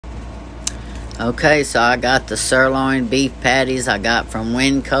Okay, so I got the sirloin beef patties I got from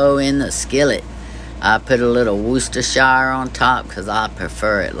Winco in the skillet. I put a little Worcestershire on top because I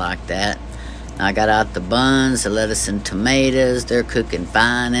prefer it like that. I got out the buns, the lettuce and tomatoes. They're cooking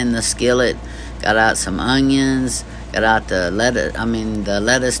fine in the skillet. Got out some onions. Got out the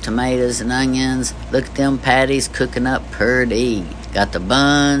lettuce, tomatoes, and onions. Look at them patties cooking up pretty. Got the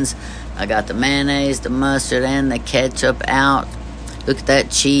buns. I got the mayonnaise, the mustard, and the ketchup out. Look at that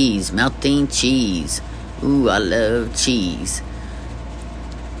cheese, melting cheese. Ooh, I love cheese.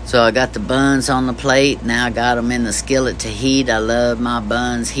 So I got the buns on the plate. Now I got them in the skillet to heat. I love my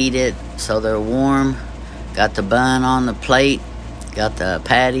buns heated so they're warm. Got the bun on the plate. Got the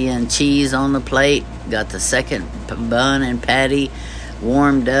patty and cheese on the plate. Got the second bun and patty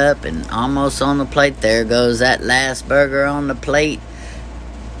warmed up and almost on the plate. There goes that last burger on the plate.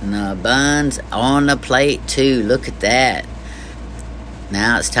 And the buns on the plate too. Look at that.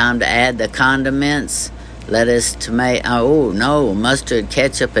 Now it's time to add the condiments. Lettuce, tomato, mustard,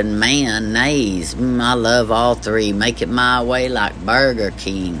 ketchup, and mayonnaise. I love all three. Make it my way like Burger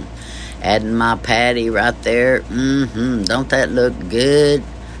King. Adding my patty right there. Don't that look good?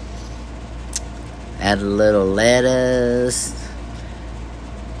 Add a little lettuce.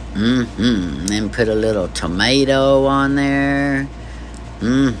 Then put a little tomato on there.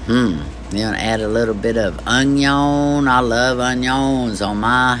 Then add a little bit of onion. I love onions on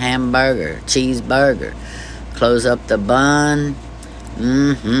my hamburger, cheeseburger. Close up the bun.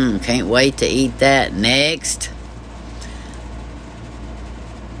 Can't wait to eat that. Next.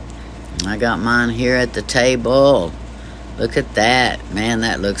 I got mine here at the table. Look at that. Man,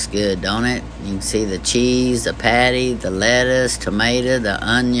 that looks good, don't it? You can see the cheese, the patty, the lettuce, tomato, the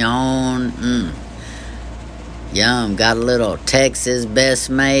onion. Yum. Got a little Texas Best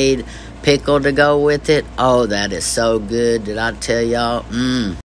Made pickle to go with it. Oh, that is so good. Did I tell y'all?